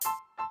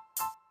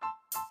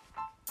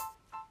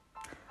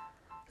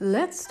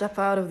Let's step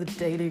out of the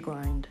daily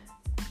grind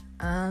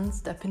and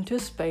step into a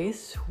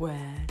space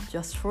where,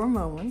 just for a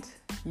moment,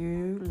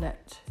 you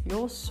let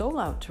your soul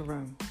out to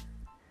roam.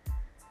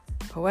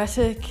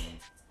 Poetic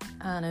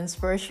and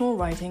inspirational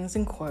writings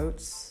and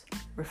quotes,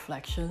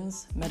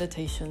 reflections,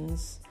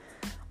 meditations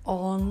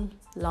on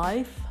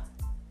life,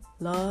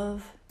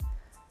 love,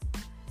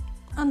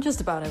 and just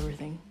about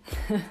everything.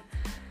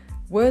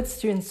 Words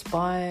to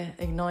inspire,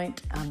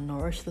 ignite, and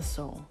nourish the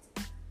soul.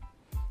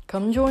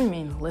 Come join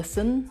me,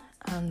 listen,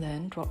 and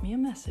then drop me a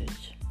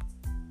message.